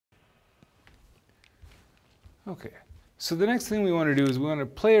Okay, so the next thing we want to do is we want to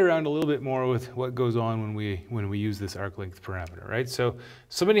play around a little bit more with what goes on when we use this arc length parameter, right? So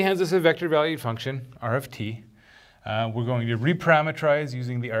somebody hands us a vector valued function, r of t. We're going to reparameterize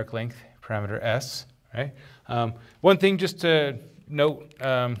using the arc length parameter s, right? One thing just to note,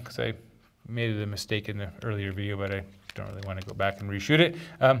 because I made a mistake in the earlier video, but I don't really want to go back and reshoot it.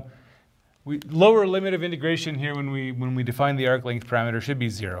 Lower limit of integration here when we define the arc length parameter should be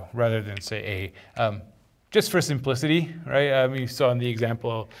 0 rather than say a. Just for simplicity, right? You saw in the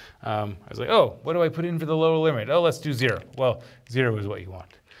example, I was like, oh, what do I put in for the lower limit? Oh, let's do 0. Well, 0 is what you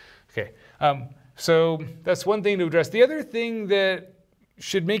want. Okay, so that's one thing to address. The other thing that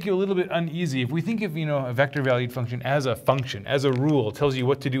should make you a little bit uneasy, if we think of a vector valued function, as a rule, tells you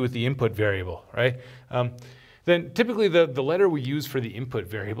what to do with the input variable, right? Then typically the letter we use for the input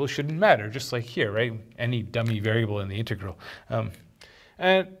variable shouldn't matter, just like here, right? Any dummy variable in the integral.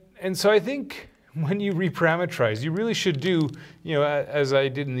 And so I think when you reparameterize, you really should do, as I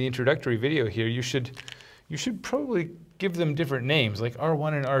did in the introductory video here, you should probably give them different names, like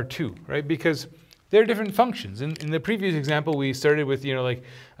R1 and R2, right? Because they're different functions. In the previous example, we started with, 3t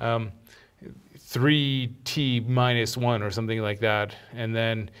minus 1 or something like that, and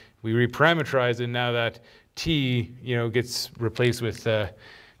then we reparameterized, and now that t, gets replaced with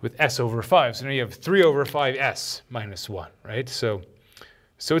s over 5. So now you have 3 over 5s minus 1, right? So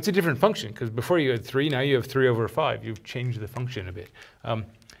it's a different function, because before you had 3, now you have 3 over 5. You've changed the function a bit.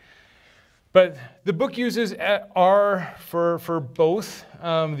 But the book uses R for both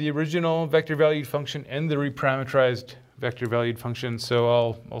the original vector valued function and the reparameterized vector valued function.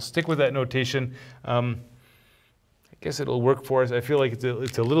 So I'll stick with that notation. I guess it'll work for us. I feel like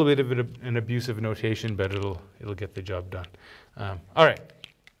it's a little bit of an abusive notation, but it'll get the job done. All right.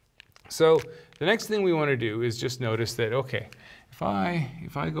 So the next thing we want to do is just notice that, okay, if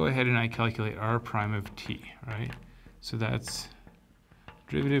I go ahead and I calculate r prime of t, right? So that's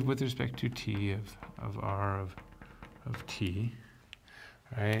derivative with respect to t of r of t,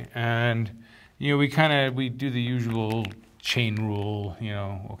 right? And we do the usual chain rule,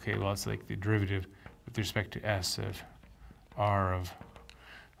 okay, well, it's like the derivative with respect to s of r of,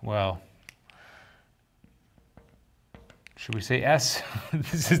 well, should we say s?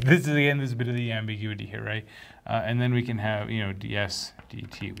 This is again, there's a bit of the ambiguity here, right? And then we can have, ds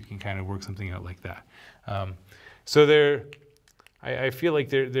dt. We can kind of work something out like that. So I feel like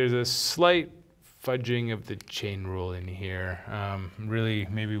there's a slight fudging of the chain rule in here. Really,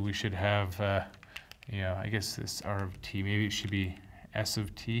 maybe we should have, I guess this r of t, maybe it should be s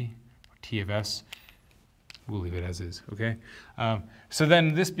of t, or t of s. We'll leave it as is, okay? So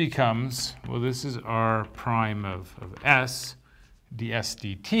then this becomes, well, this is r prime of s, ds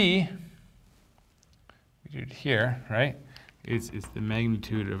dt. We did it here, right? It's the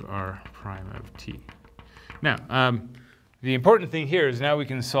magnitude of r prime of t. Now, the important thing here is now we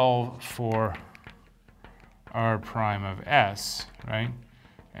can solve for r prime of s, right?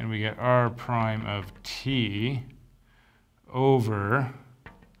 And we get r prime of t over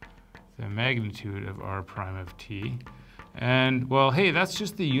the magnitude of r prime of t. And, well, hey, that's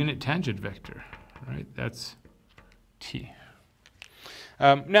just the unit tangent vector, right? That's t.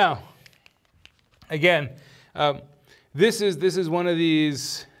 Now, again, this is one of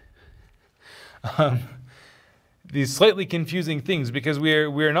these slightly confusing things, because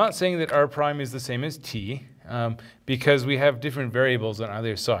we're not saying that r prime is the same as t, because we have different variables on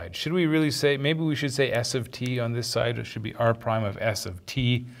either side. Should we really say, maybe we should say s of t on this side, or should be r prime of s of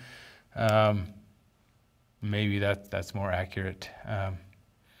t? Maybe that's more accurate.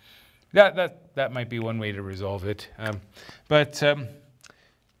 That might be one way to resolve it. But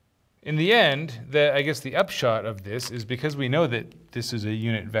in the end, I guess the upshot of this is, because we know that this is a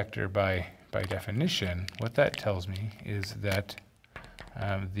unit vector by definition, what that tells me is that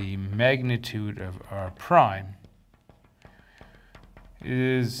the magnitude of r prime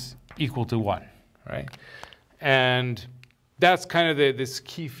is equal to 1, right? And that's kind of this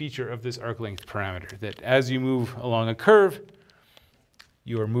key feature of this arc length parameter, that as you move along a curve,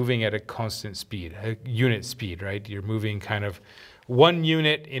 you are moving at a constant speed, a unit speed, right? You're moving kind of 1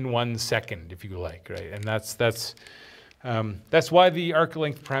 unit in 1 second, if you like, right? And that's why the arc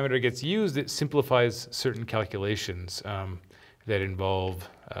length parameter gets used. It simplifies certain calculations that involve,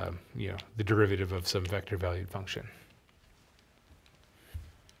 the derivative of some vector valued function.